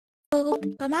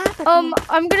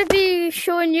I'm gonna be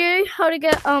showing you how to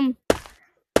get to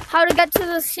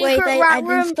the secret rat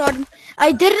room.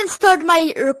 I didn't start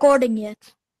my recording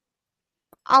yet.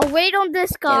 I'll wait on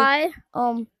this guy.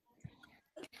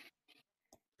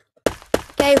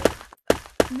 Okay.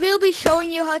 We'll be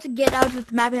showing you how to get out of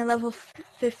the map in level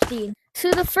 15.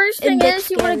 So the first thing is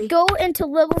you want to go into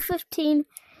level 15.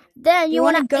 Then you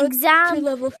want to go examine. To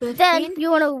level 15. Then you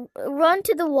want to run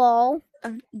to the wall.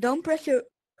 Don't press your.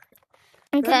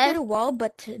 Okay. Run to the wall,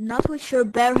 but not with your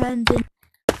bare hand.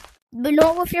 But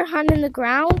not with your hand in the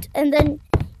ground. And then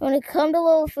you want to come to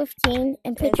level 15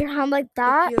 and put your hand like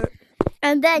that.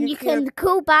 And then you can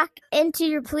go back into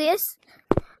your place.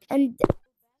 And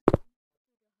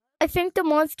I think the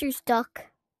monster's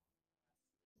stuck.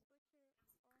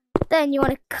 Then you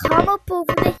want to come up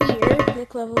over to here.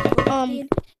 Level 14,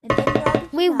 and then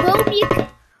we will be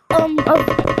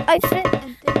I think.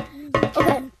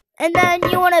 Okay. And then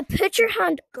you want to put your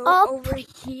hand up over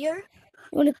here.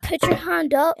 You want to put your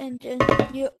hand up, and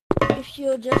if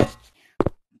you just.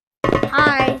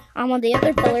 Hi, I'm on the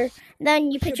other pillar.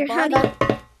 Then you put your hand up.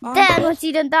 Then once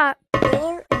you done that,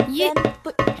 pillar, you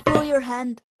pull your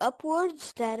hand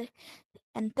upwards.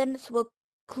 And then it will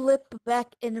clip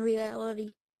back in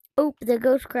reality. Oh, there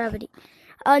goes gravity.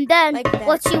 And then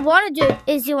what you want to do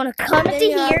is you want to come into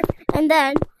here, and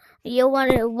then you want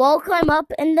to wall climb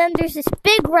up, and then there's this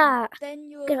big rat. Then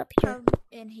you get up here. Come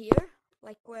in here,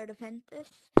 like where the vent is.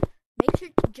 Make sure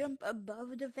to jump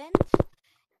above the vent.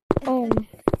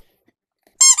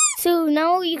 So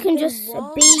now you can just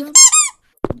be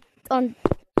on.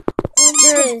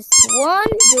 There is 1,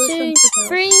 2,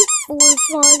 3, 4,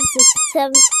 5, 6,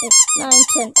 7, 8, 9,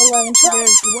 10, 11, 12.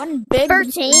 There's one big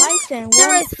 13.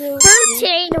 There is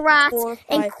 13 rats, 4, 5,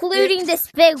 including 6,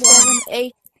 this big 7, one.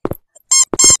 8.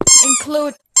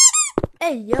 Include.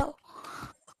 Hey yo.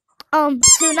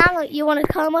 So now you want to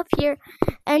come up here,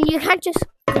 and you can't just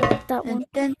go up that one.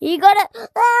 You gotta.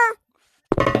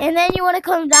 And then you want to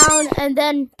come down, and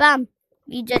then bam,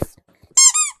 you just.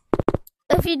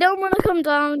 If you don't want to come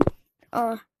down.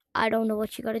 I don't know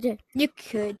what you gotta do. You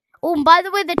could. Oh, and by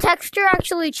the way, the texture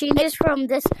actually changes from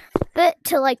this bit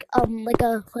to like some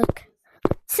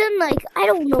like I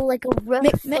don't know, like a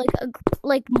roof,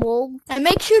 like mold. And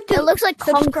make sure to it looks like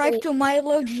subscribe concrete. to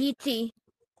Milo GT.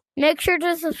 Make sure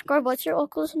to subscribe. What's your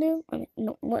uncle's name? I mean,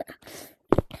 no, what?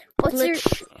 What's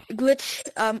glitch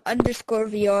underscore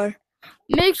VR.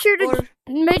 Make sure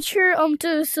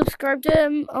to subscribe to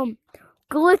him.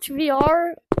 Glitch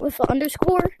VR with an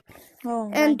underscore.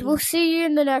 And we'll see you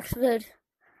in the next vid.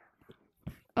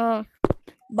 Bye.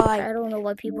 I don't know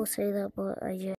why people say that, but I just.